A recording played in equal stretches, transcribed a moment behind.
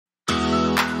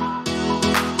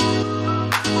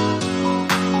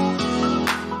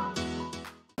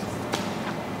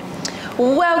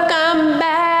Welcome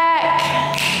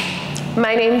back.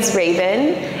 My name's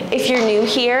Raven. If you're new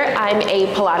here, I'm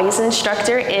a Pilates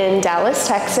instructor in Dallas,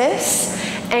 Texas,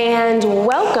 and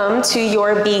welcome to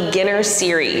your beginner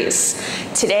series.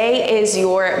 Today is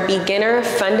your beginner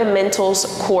fundamentals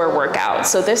core workout.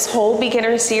 So this whole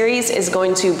beginner series is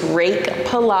going to break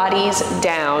Pilates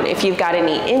down. If you've got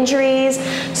any injuries,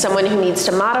 someone who needs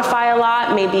to modify a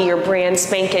lot, maybe you're brand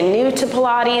spanking new to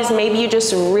Pilates, maybe you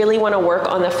just really want to work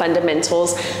on the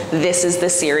fundamentals, this is the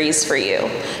series for you.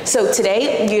 So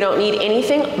today you don't need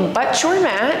anything but your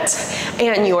mat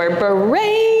and your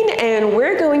brain, and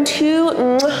we're going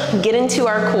to get into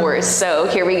our cores. So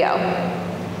here we go.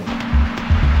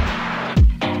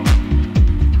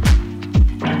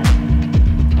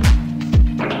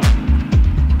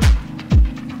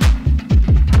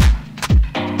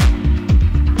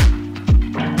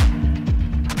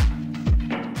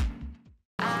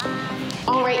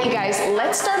 All right, you guys,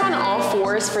 let's start on all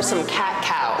fours for some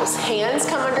cat-cows. Hands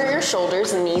come under your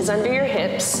shoulders, knees under your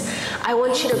hips. I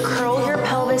want you to curl your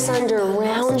pelvis under,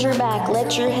 round your back,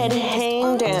 let your head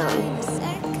hang down.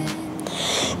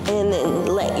 And then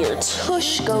let your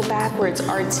tush go backwards,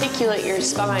 articulate your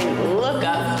spine, look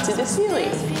up to the ceiling.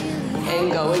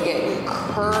 And go again,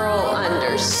 curl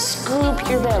under, scoop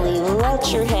your belly,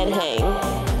 let your head hang.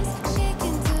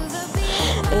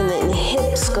 And then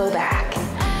hips go back.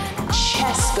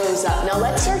 Chest goes up. Now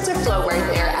let's start to flow right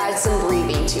there. Add some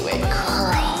breathing to it.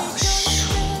 Curl.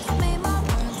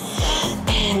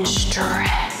 And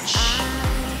stretch.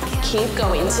 Keep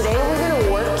going. Today we're going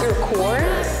to work your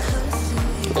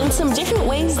core in some different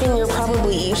ways than you're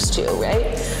probably used to,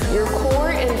 right? Your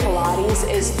core in Pilates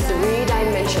is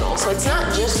three-dimensional. So it's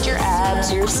not just your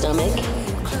abs, your stomach.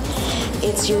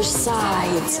 It's your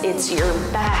sides. It's your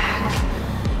back.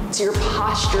 It's your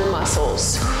posture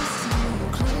muscles.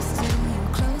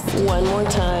 One more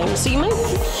time. So you might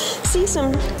see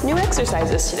some new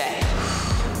exercises today.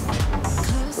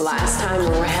 Last time,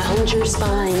 round your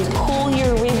spine, pull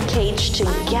your rib cage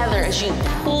together as you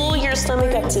pull your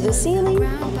stomach up to the ceiling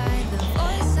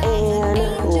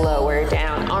and lower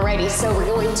down. Alrighty, so we're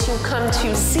going to come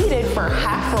to seated for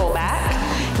half roll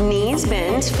back, knees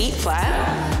bend, feet flat.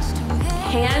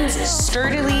 Hands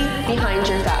sturdily behind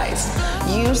your thighs.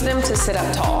 Use them to sit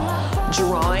up tall.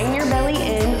 Drawing your belly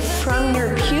in from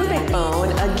your pubic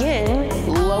bone. Again,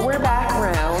 lower back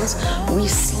rounds. We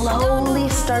slowly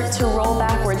start to roll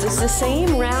backwards. It's the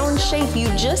same round shape you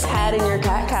just had in your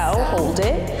cat-cow. Hold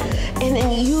it. And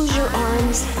then use your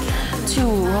arms to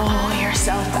roll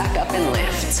yourself back up and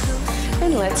lift.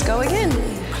 And let's go again.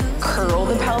 Curl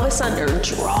the pelvis under.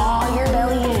 Draw your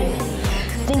belly in.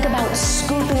 Think about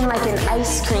scooping like an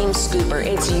ice cream scooper.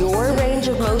 It's your range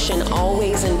of motion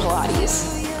always in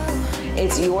Pilates.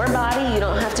 It's your body. You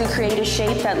don't have to create a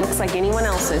shape that looks like anyone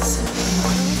else's.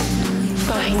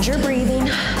 Find your breathing.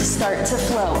 Start to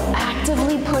flow.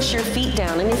 Actively push your feet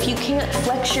down. And if you can't,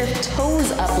 flex your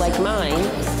toes up like mine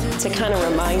to kind of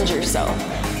remind yourself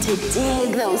to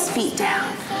dig those feet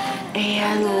down.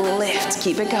 And lift.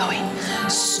 Keep it going.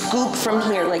 Scoop from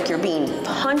here like you're being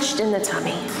punched in the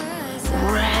tummy.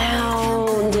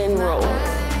 Round and roll.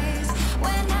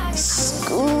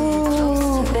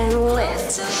 Scoop and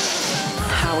lift.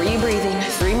 How are you breathing?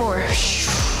 3 more.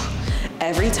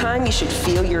 Every time you should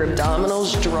feel your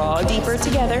abdominals draw deeper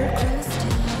together.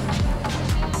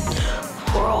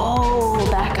 Roll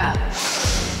back up.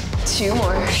 2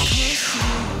 more.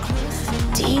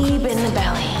 Deep in the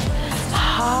belly.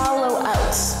 Hollow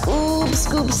out. Scoop,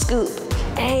 scoop, scoop.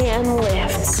 And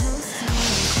lift.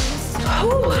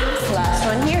 Whew. Last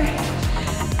one here.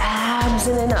 Abs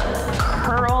in and up.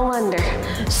 Curl under.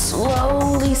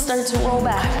 Slowly start to roll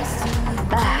back.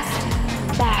 Back,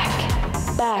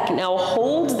 back, back. Now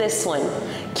hold this one.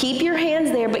 Keep your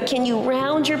hands there, but can you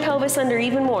round your pelvis under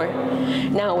even more?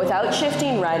 Now without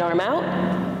shifting, right arm out,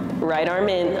 right arm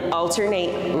in,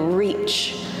 alternate,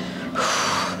 reach.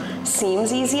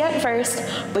 Seems easy at first,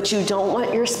 but you don't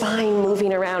want your spine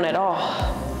moving around at all.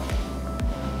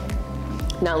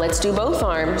 Now let's do both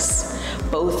arms.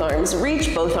 Both arms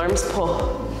reach, both arms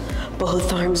pull.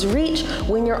 Both arms reach.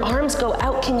 When your arms go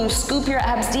out, can you scoop your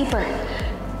abs deeper?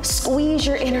 Squeeze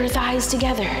your inner thighs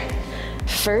together.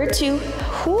 For 2,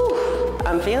 whew,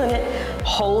 I'm feeling it.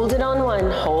 Hold it on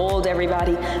 1, hold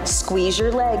everybody. Squeeze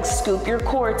your legs, scoop your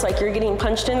core. It's like you're getting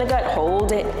punched in the gut,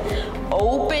 hold it.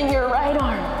 Open your right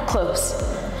arm, close.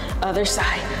 Other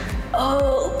side,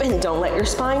 open. Don't let your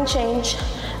spine change.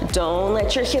 Don't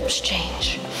let your hips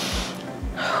change.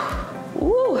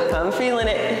 Woo, I'm feeling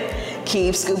it.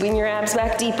 Keep scooping your abs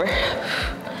back deeper.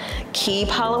 Keep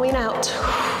hollowing out.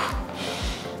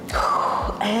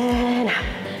 And out,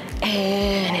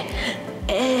 and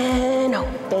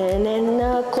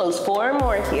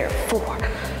 4,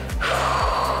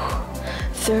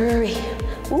 3.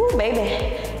 Ooh,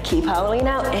 baby. Keep hollowing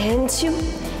out, and 2.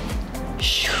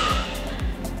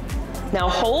 Now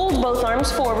hold both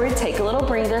arms forward, take a little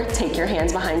breather, take your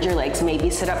hands behind your legs, maybe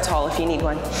sit up tall if you need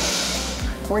one.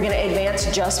 We're gonna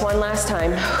advance just one last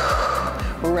time.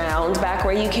 Round back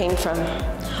where you came from.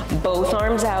 Both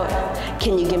arms out.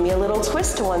 Can you give me a little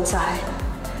twist to one side?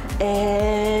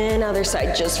 And other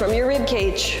side, just from your rib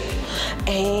cage.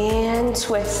 And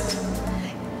twist.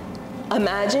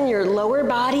 Imagine your lower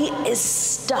body is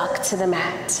stuck to the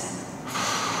mat.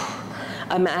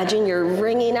 Imagine you're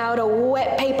wringing out a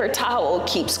wet paper towel.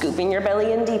 Keep scooping your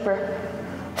belly in deeper.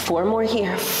 4 more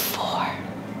here. 4.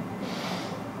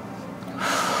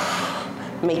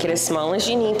 Make it as small as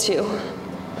you need to.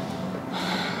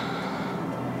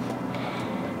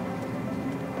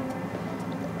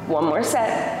 One more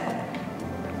set.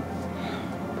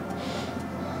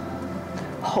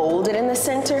 Hold it in the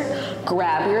center.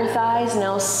 Grab your thighs.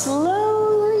 Now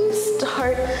slowly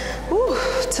start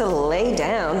to lay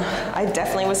down. I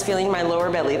definitely was feeling my lower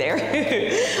belly there.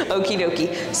 Okie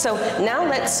dokie. So now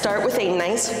let's start with a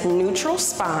nice neutral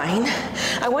spine.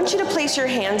 I want you to place your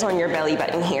hands on your belly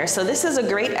button here. So this is a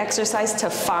great exercise to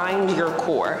find your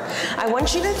core. I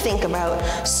want you to think about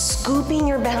scooping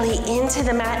your belly into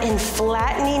the mat and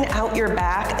flattening out your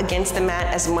back against the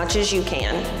mat as much as you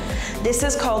can. This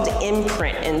is called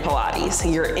imprint in Pilates.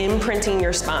 You're imprinting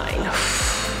your spine.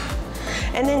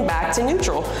 And then back to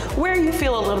neutral, where you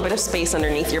feel a little bit of space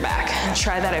underneath your back.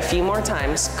 Try that a few more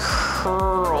times.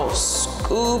 Curl,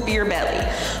 scoop your belly.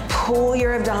 Pull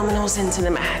your abdominals into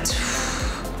the mat.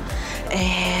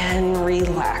 And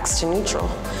relax to neutral.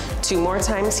 2 more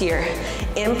times here.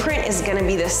 Imprint is gonna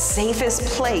be the safest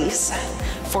place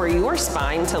for your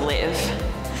spine to live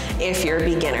if you're a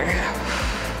beginner.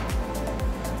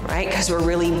 Right? Because we're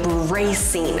really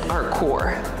bracing our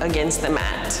core against the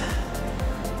mat.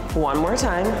 1 more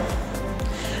time.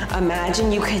 Imagine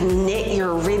you could knit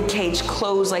your rib cage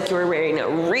closed like you were wearing a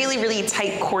really, really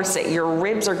tight corset. Your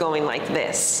ribs are going like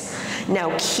this.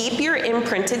 Now keep your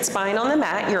imprinted spine on the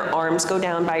mat. Your arms go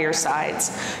down by your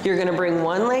sides. You're gonna bring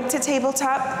one leg to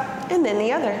tabletop and then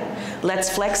the other. Let's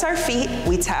flex our feet.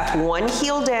 We tap one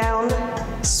heel down,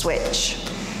 switch.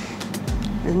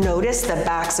 Notice the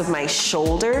backs of my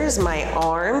shoulders, my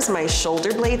arms, my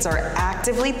shoulder blades are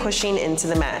actively pushing into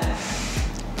the mat.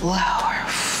 Lower,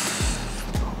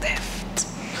 lift.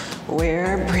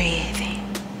 We're breathing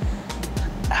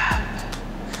up.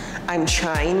 I'm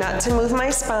trying not to move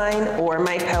my spine or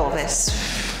my pelvis.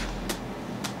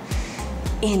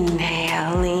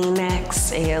 Inhaling,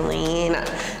 exhaling.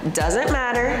 Doesn't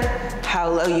matter how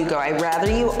low you go. I'd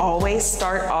rather you always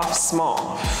start off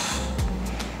small.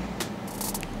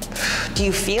 Do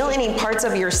you feel any parts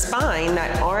of your spine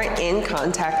that aren't in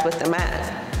contact with the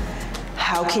mat?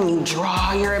 How can you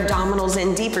draw your abdominals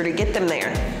in deeper to get them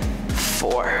there?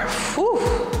 4, whew.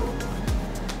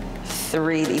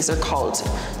 3, these are called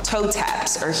toe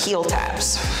taps or heel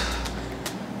taps.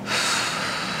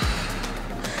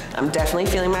 I'm definitely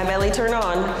feeling my belly turn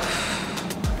on.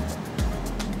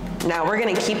 Now we're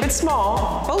gonna keep it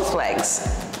small, both legs.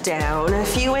 Down a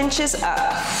few inches,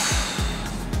 up.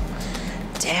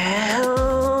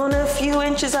 Down a few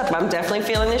inches up. I'm definitely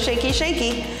feeling the shaky,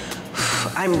 shaky.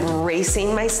 I'm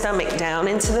bracing my stomach down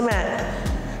into the mat.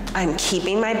 I'm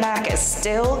keeping my back as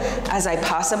still as I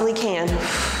possibly can.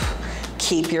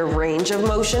 Keep your range of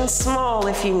motion small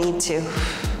if you need to.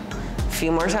 A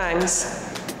few more times.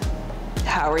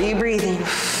 How are you breathing?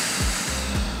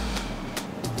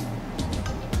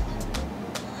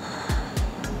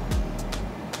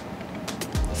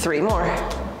 3 more.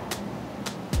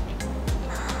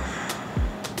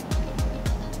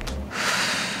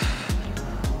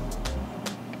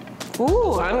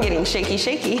 Ooh, I'm getting shaky,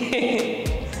 shaky.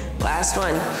 Last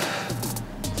one.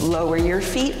 Lower your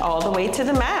feet all the way to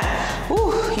the mat.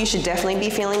 Ooh, you should definitely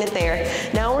be feeling it there.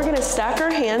 Now we're gonna stack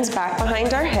our hands back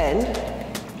behind our head.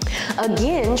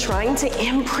 Again, trying to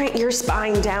imprint your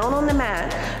spine down on the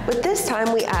mat, but this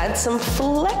time we add some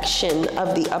flexion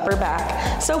of the upper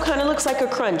back. So it kind of looks like a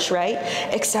crunch, right?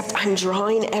 Except I'm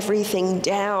drawing everything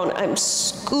down. I'm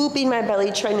scooping my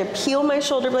belly, trying to peel my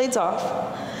shoulder blades off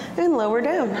and lower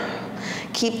down.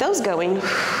 Keep those going.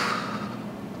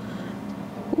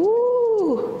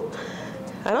 Ooh.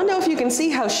 I don't know if you can see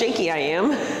how shaky I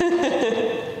am.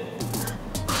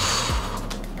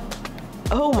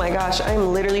 Oh my gosh,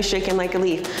 I'm literally shaking like a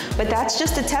leaf. But that's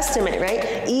just a testament,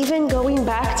 right? Even going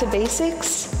back to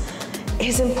basics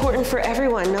is important for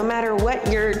everyone, no matter what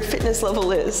your fitness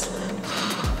level is.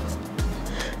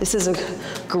 This is a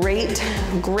Great,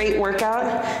 great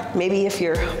workout. Maybe if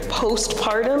you're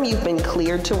postpartum, you've been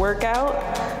cleared to work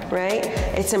out, right?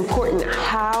 It's important,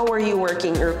 how are you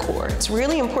working your core? It's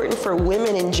really important for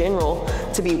women in general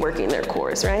to be working their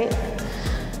cores, right?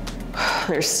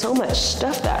 There's so much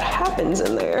stuff that happens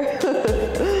in there.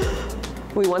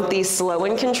 We want these slow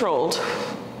and controlled.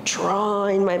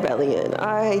 Drawing my belly in.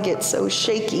 I get so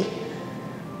shaky.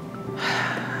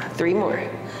 3 more.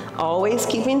 Always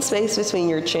keeping space between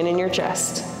your chin and your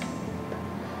chest.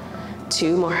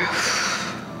 2 more.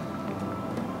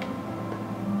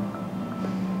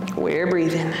 We're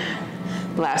breathing.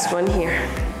 Last one here.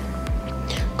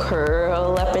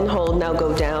 Curl up and hold. Now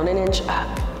go down an inch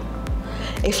up.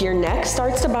 If your neck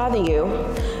starts to bother you,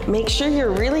 make sure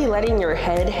you're really letting your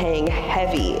head hang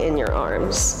heavy in your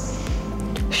arms.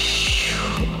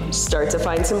 Start to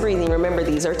find some breathing. Remember,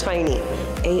 these are tiny.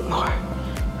 8 more.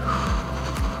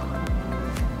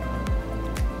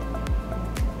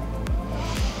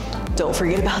 Don't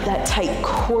forget about that tight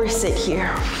corset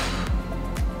here.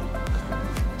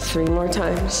 3 more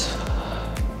times.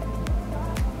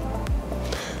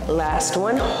 Last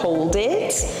one, hold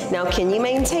it. Now, can you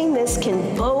maintain this?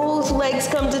 Can both legs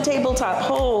come to tabletop?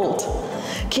 Hold.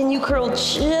 Can you curl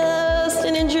just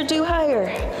an inch or 2 higher?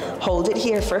 Hold it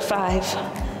here for 5,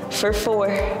 for 4.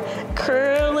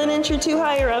 Curl an inch or 2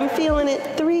 higher. I'm feeling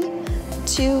it. 3,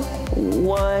 2,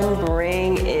 1.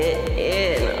 Bring it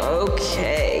in.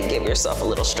 Okay, give yourself a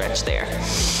little stretch there.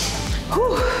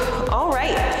 Whew. All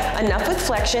right, enough with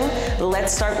flexion.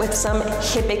 Let's start with some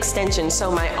hip extension.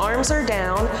 So my arms are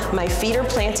down, my feet are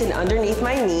planted underneath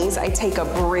my knees. I take a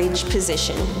bridge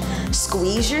position.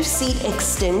 Squeeze your seat,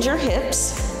 extend your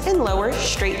hips, and lower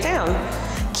straight down.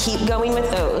 Keep going with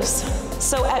those.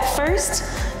 So at first,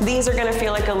 these are gonna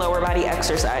feel like a lower body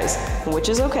exercise, which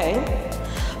is okay.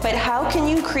 But how can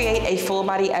you create a full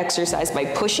body exercise? By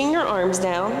pushing your arms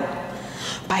down,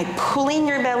 by pulling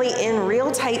your belly in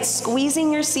real tight,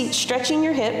 squeezing your seat, stretching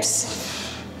your hips.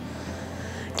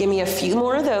 Give me a few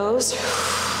more of those.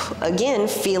 Again,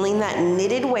 feeling that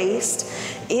knitted waist.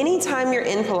 Anytime you're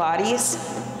in Pilates,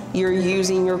 you're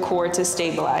using your core to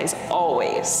stabilize,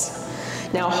 always.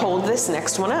 Now hold this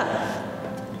next one up.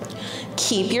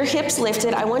 Keep your hips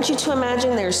lifted. I want you to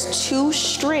imagine there's 2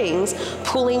 strings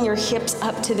pulling your hips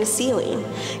up to the ceiling.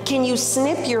 Can you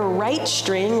snip your right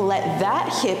string, let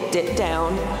that hip dip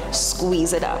down,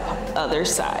 squeeze it up, other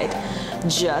side.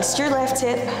 Just your left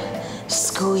hip,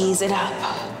 squeeze it up.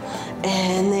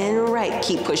 And then right,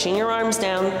 keep pushing your arms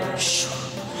down.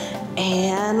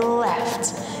 And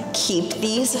left. Keep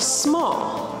these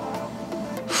small.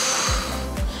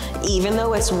 Even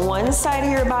though it's one side of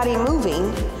your body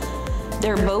moving,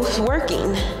 they're both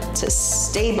working to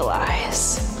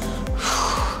stabilize.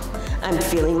 I'm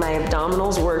feeling my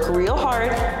abdominals work real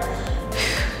hard.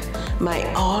 My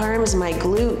arms, my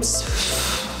glutes.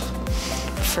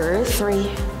 For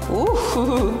 3.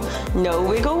 Ooh, no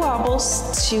wiggle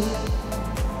wobbles. 2.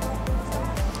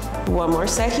 1 more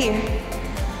set here.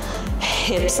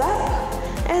 Hips up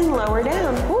and lower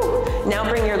down. Woo. Now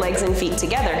bring your legs and feet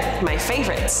together. My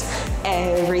favorites.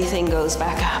 Everything goes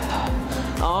back up.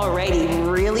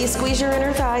 Alrighty, really squeeze your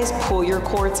inner thighs, pull your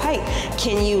core tight.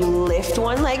 Can you lift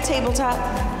one leg tabletop?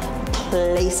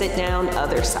 Place it down,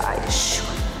 other side.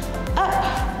 Up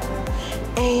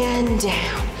and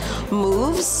down.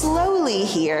 Move slowly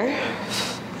here.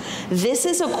 This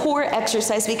is a core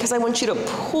exercise because I want you to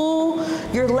pull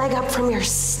your leg up from your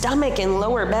stomach and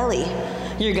lower belly.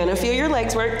 You're gonna feel your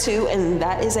legs work too, and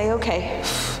that is a-okay.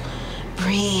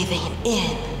 Breathing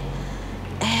in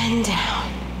and down.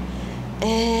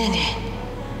 And in,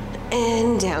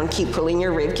 and down. Keep pulling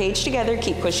your rib cage together.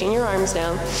 Keep pushing your arms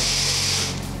down.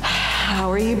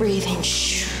 How are you breathing?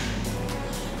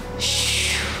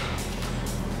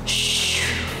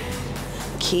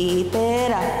 Keep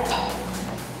it up.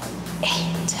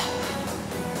 8,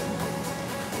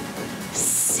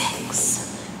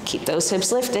 6. Keep those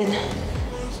hips lifted.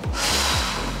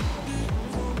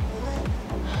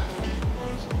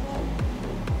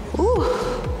 Ooh.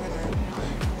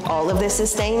 All of this is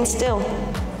staying still.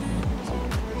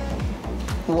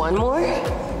 1 more.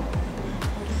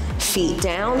 Feet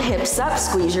down, hips up,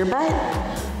 squeeze your butt.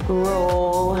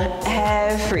 Roll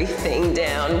everything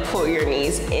down. Pull your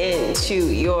knees into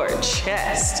your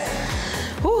chest.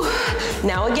 Whew.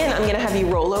 Now again, I'm gonna have you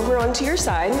roll over onto your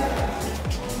side.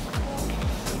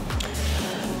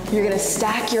 You're gonna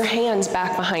stack your hands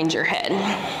back behind your head.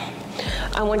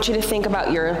 I want you to think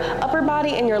about your upper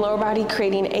body and your lower body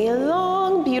creating a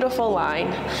long, beautiful line.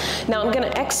 Now I'm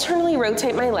gonna externally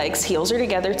rotate my legs, heels are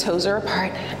together, toes are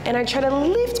apart, and I try to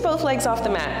lift both legs off the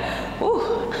mat.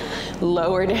 Ooh.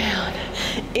 Lower down,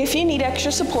 If you need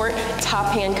extra support,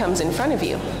 top hand comes in front of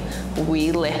you.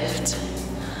 We lift.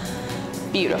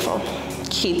 Beautiful.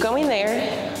 Keep going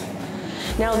there.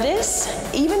 Now this,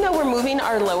 even though we're moving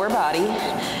our lower body,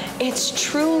 it's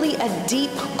truly a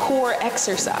deep core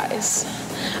exercise,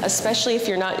 especially if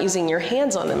you're not using your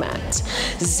hands on the mat.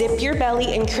 Zip your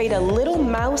belly and create a little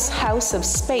mouse house of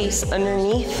space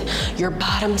underneath your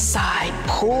bottom side.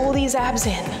 Pull these abs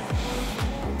in.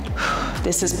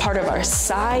 This is part of our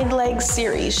side leg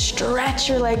series. Stretch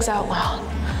your legs out long.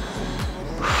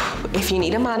 If you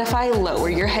need to modify, lower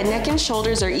your head, neck, and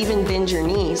shoulders, or even bend your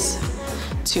knees.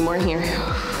 2 more here.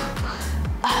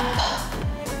 Up,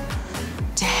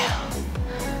 down.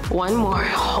 1 more,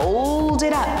 hold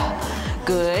it up.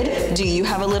 Good. Do you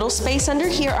have a little space under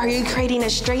here? Are you creating a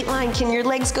straight line? Can your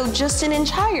legs go just an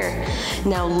inch higher?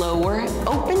 Now lower,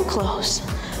 open, close,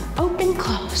 open,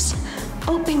 close,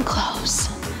 open, close.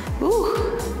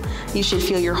 Ooh, you should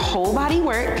feel your whole body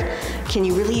work. Can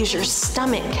you really use your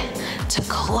stomach to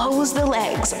close the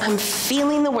legs? I'm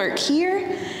feeling the work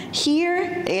here,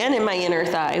 here, and in my inner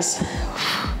thighs.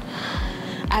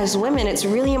 As women, it's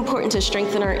really important to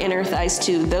strengthen our inner thighs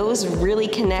too. Those really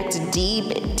connect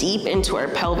deep, deep into our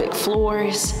pelvic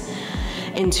floors,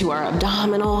 into our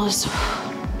abdominals.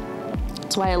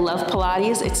 That's why I love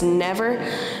Pilates. It's never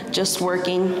just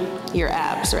working your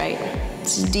abs, right?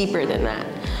 It's deeper than that.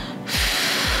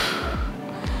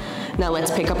 Now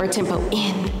let's pick up our tempo.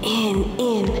 In.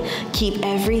 Keep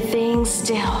everything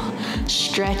still.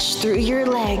 Stretch through your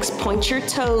legs, point your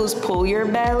toes, pull your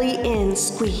belly in,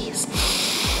 squeeze.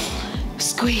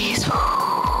 Squeeze. 5,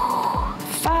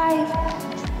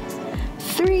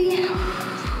 3,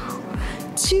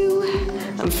 2.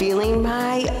 I'm feeling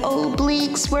my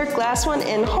obliques work. Last one,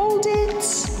 and hold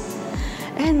it.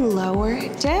 And lower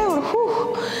it down.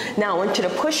 Whew. Now I want you to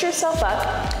push yourself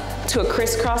up to a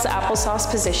crisscross applesauce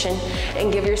position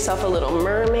and give yourself a little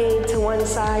mermaid to one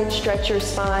side. Stretch your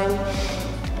spine.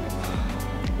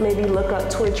 Maybe look up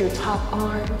towards your top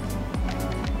arm.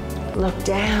 Look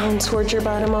down towards your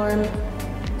bottom arm.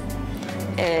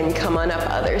 And come on up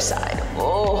other side.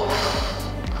 Oh,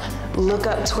 look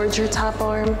up towards your top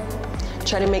arm.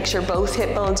 Try to make sure both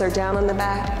hip bones are down on the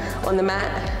back, on the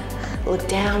mat. Look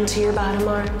down to your bottom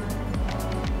arm.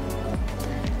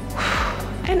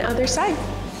 And other side.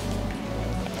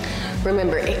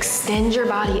 Remember, extend your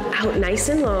body out nice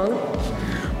and long.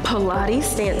 Pilates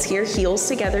stance here, heels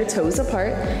together, toes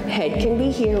apart. Head can be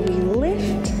here. We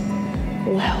lift,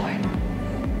 lower,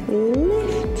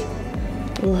 lift,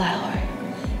 lower.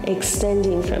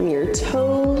 Extending from your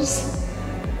toes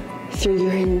through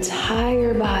your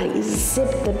entire body.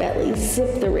 Zip the belly,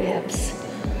 zip the ribs.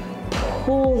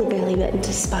 Pull the belly button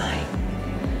to spine.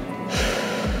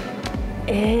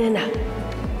 And up.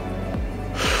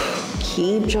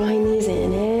 Keep drawing these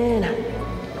in and up.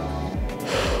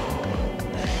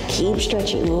 Keep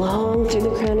stretching long through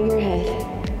the crown of your head.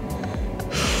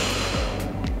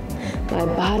 My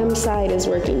bottom side is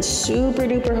working super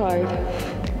duper hard.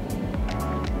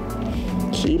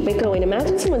 Keep it going.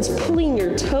 Imagine someone's pulling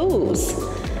your toes.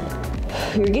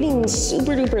 You're getting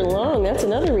super duper long. That's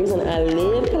another reason I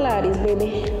love Pilates,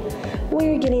 baby.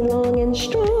 We're getting long and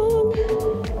strong.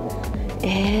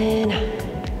 And up.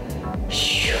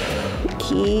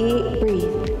 Keep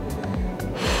breathing.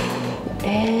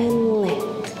 And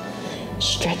lift.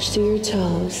 Stretch through your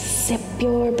toes. Zip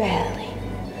your belly.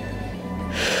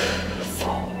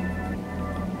 4.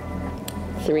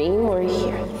 3 more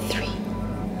here. 3.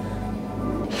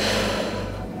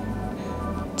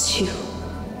 2.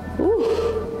 Ooh.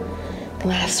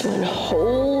 Last one.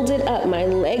 Hold it up. My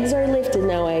legs are lifted.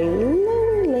 Now I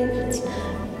lower lift.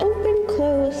 Open,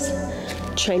 close.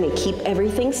 Trying to keep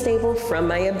everything stable from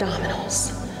my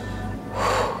abdominals.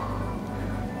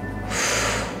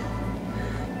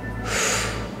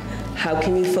 How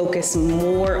can you focus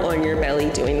more on your belly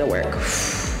doing the work?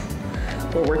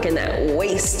 We're working that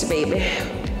waist, baby.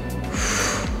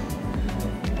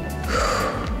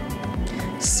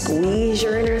 Squeeze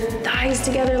your inner thighs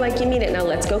together like you mean it. Now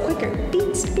let's go quicker.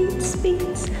 Beats, beats,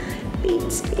 beats,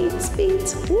 beats, beats,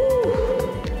 beats.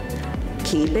 Woo.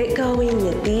 Keep it going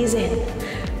with these in.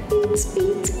 Beats,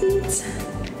 beats, beats.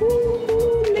 Woo,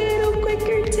 little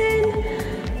quicker. 10,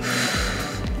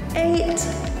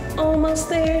 8, almost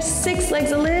there. 6,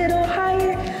 legs a little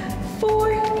higher.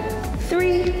 4,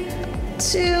 3,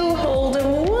 2, hold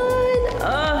them. 1.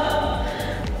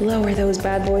 Lower those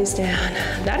bad boys down.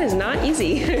 That is not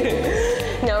easy.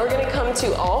 Now we're gonna come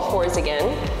to all fours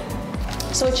again.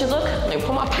 So it should look, let me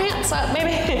pull my pants up,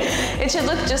 baby. It should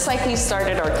look just like we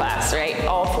started our class, right?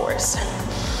 All fours.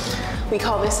 We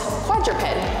call this quadruped.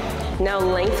 Now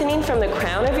lengthening from the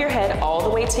crown of your head all the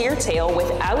way to your tail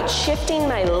without shifting,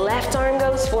 my left arm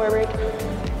goes forward.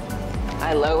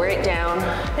 I lower it down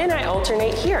and I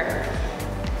alternate here.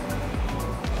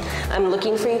 I'm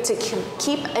looking for you to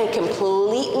keep a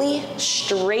completely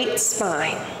straight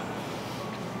spine.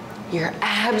 Your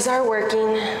abs are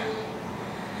working.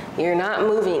 You're not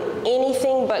moving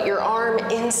anything but your arm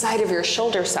inside of your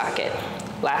shoulder socket.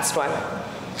 Last one.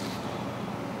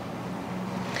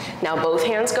 Now both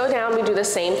hands go down. We do the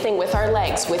same thing with our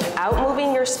legs without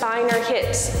moving your spine or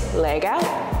hips. Leg out,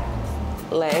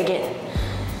 leg in.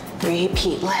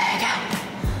 Repeat, leg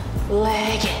out,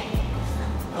 leg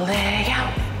in, leg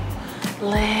out,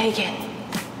 leg in.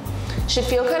 Should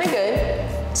feel kind of good.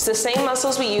 It's the same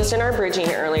muscles we used in our bridging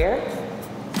earlier.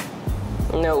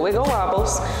 No wiggle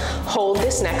wobbles. Hold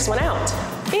this next one out.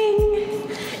 Bing.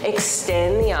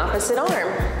 Extend the opposite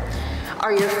arm.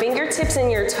 Are your fingertips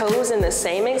and your toes in the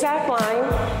same exact line?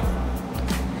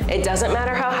 It doesn't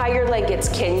matter how high your leg gets.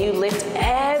 Can you lift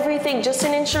everything just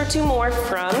an inch or two more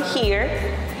from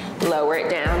here? Lower it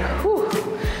down. Whew.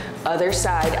 Other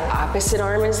side, opposite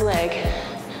arm is leg.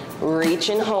 Reach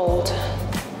and hold.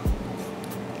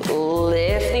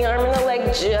 Lift the arm and the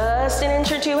leg just an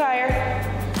inch or two higher.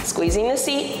 Squeezing the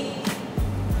seat.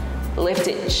 Lift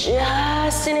it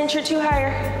just an inch or two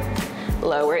higher.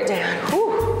 Lower it down.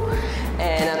 Whew.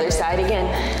 And other side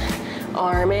again.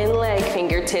 Arm and leg,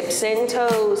 fingertips and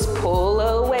toes. Pull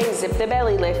away, zip the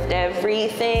belly, lift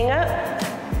everything up.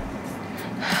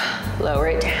 Lower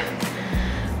it down.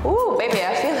 Ooh, baby,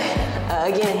 I feel it.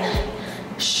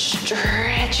 Again,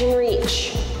 stretch and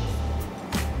reach.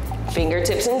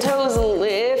 Fingertips and toes,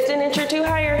 lift an inch or two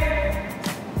higher.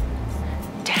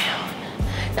 Down.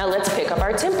 Now let's pick up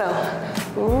our tempo.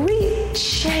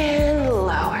 Reach and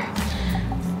lower.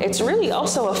 It's really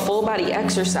also a full body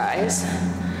exercise.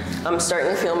 I'm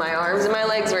starting to feel my arms and my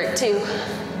legs work too.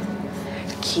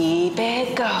 Keep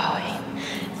it going.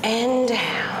 And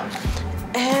down.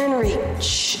 And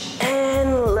reach.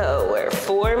 And lower.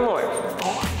 4 more.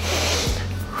 4.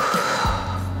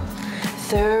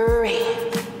 3.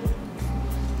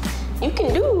 You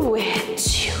can do it.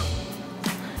 2.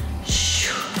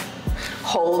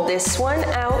 Hold this one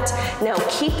out. Now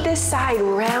keep this side,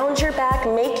 round your back,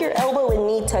 make your elbow and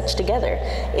knee touch together,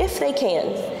 if they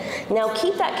can. Now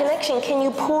keep that connection. Can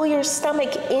you pull your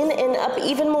stomach in and up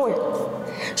even more?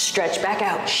 Stretch back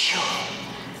out.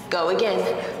 Go again.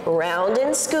 Round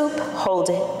and scoop, hold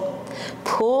it.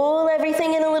 Pull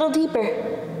everything in a little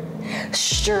deeper.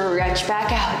 Stretch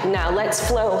back out. Now let's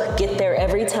flow. Get there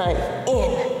every time.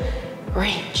 In,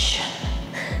 reach.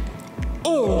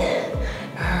 In,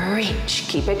 reach,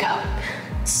 keep it going.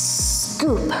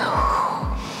 Scoop.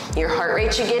 Your heart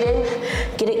rate should get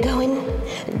it going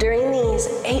during these.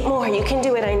 8 more, you can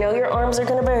do it. I know your arms are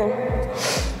gonna burn.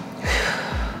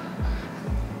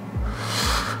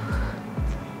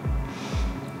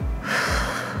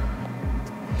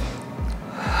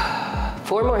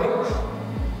 4 more.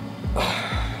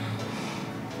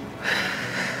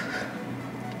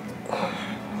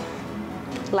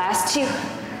 Last 2.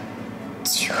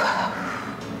 2.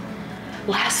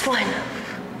 Last one.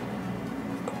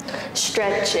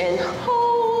 Stretch and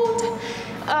hold.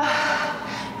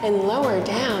 And lower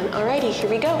down. Alrighty, here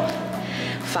we go.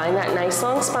 Find that nice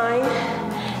long spine.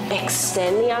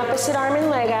 Extend the opposite arm and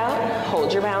leg out.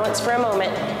 Hold your balance for a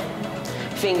moment.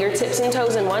 Fingertips and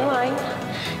toes in one line.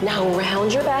 Now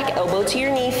round your back, elbow to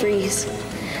your knee, freeze.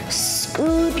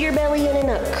 Scoop your belly in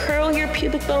and up. Curl your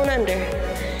pubic bone under.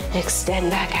 Extend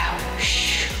back out.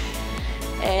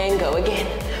 And go again.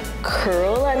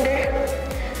 Curl under.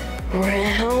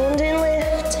 Round and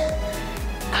lift.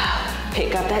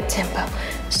 Pick up that tempo.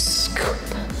 Scoop.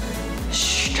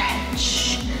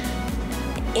 Stretch.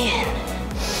 In.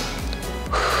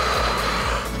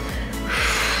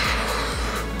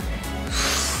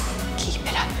 Keep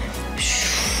it up.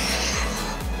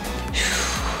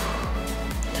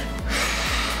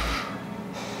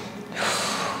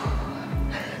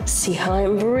 See how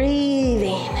I'm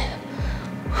breathing.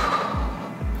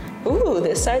 Ooh,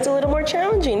 this side's a little more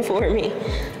challenging for me.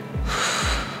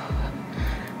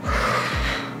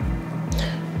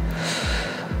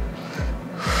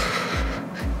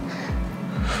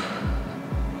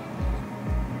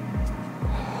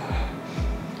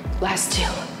 Last 2.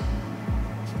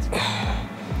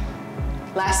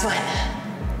 Last one.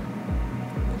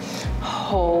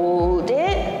 Hold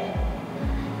it.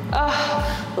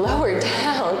 Lower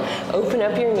down. Open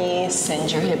up your knees,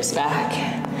 send your hips back.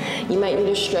 You might need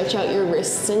to stretch out your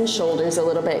wrists and shoulders a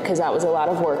little bit because that was a lot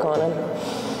of work on them.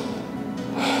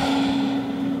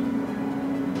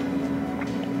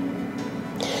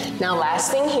 Now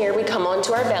last thing here, we come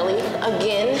onto our belly.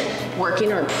 Again,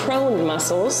 working our prone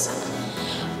muscles.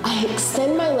 I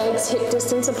extend my legs hip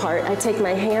distance apart. I take my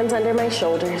hands under my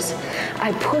shoulders.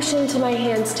 I push into my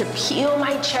hands to peel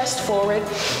my chest forward.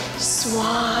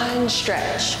 Swan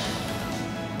stretch.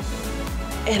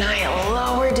 And I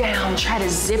lower down. Try to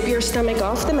zip your stomach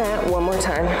off the mat one more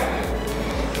time.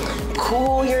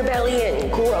 Cool your belly in.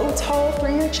 Grow tall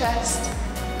through your chest.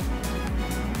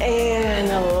 And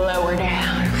lower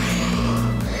down.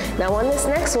 Now on this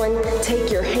next one,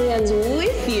 take your hands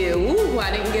with you. Ooh,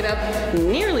 I didn't get up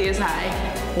nearly as high.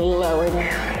 Lower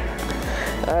down.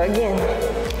 Again,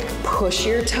 push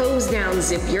your toes down,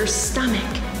 zip your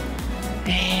stomach,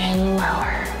 and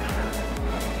lower.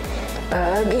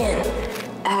 Again,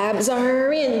 abs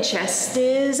are in, chest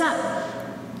is up,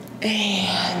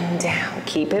 and down.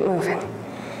 Keep it moving.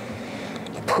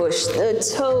 Push the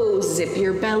toes, zip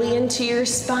your belly into your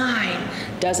spine.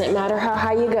 Doesn't matter how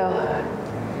high you go.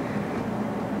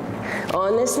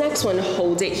 On this next one,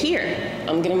 hold it here.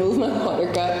 I'm gonna move my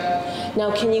water cup. Now,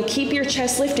 can you keep your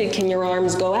chest lifted? Can your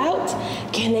arms go out?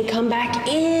 Can they come back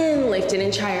in? Lift an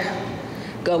inch higher.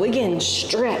 Go again,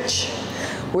 stretch.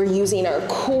 We're using our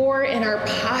core and our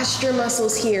posture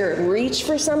muscles here. Reach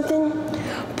for something,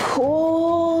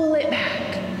 pull it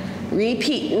back.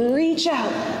 Repeat, reach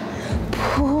out.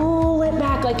 Pull it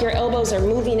back like your elbows are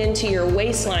moving into your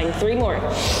waistline. 3 more.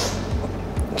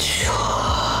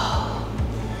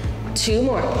 2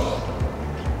 more.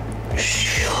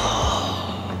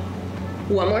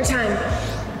 1 more time.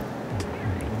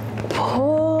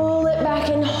 Pull it back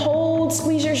and hold.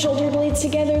 Squeeze your shoulder blades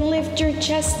together. Lift your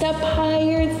chest up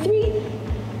higher. 3,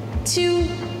 2,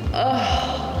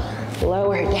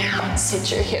 lower down. Sit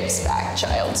your hips back,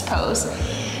 child's pose.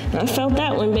 I felt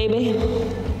that one, baby.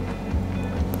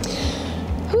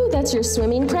 Whew, that's your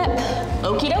swimming prep.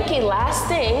 Okie dokie, last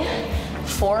thing.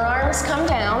 Forearms come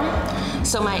down.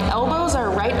 So my elbows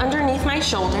are right underneath my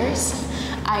shoulders.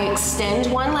 I extend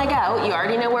one leg out, you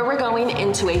already know where we're going,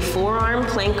 into a forearm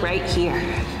plank right here.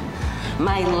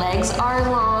 My legs are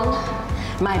long,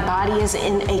 my body is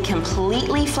in a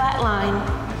completely flat line,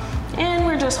 and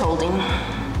we're just holding.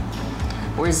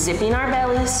 We're zipping our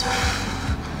bellies.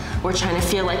 We're trying to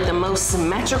feel like the most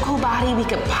symmetrical body we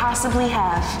could possibly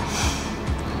have.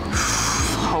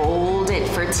 Hold it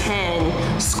for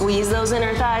 10. Squeeze those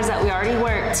inner thighs that we already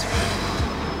worked.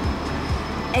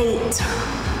 8,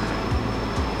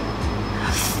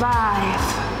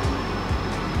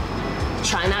 5.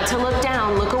 Try not to look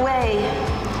down, look away.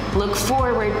 Look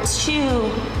forward, 2.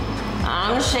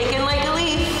 I'm shaking like a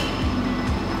leaf.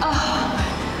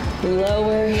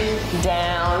 Lower,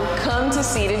 down, come to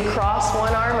seated, cross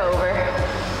one arm over.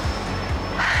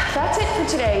 That's it for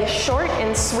today. Short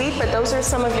and sweet, but those are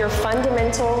some of your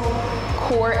fundamental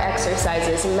core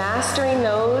exercises. Mastering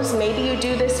those, maybe you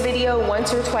do this video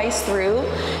once or twice through.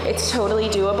 It's totally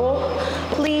doable.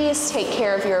 Please take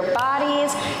care of your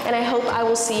bodies, and I hope I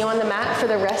will see you on the mat for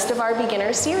the rest of our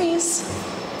beginner series.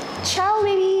 Ciao,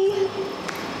 baby.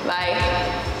 Bye.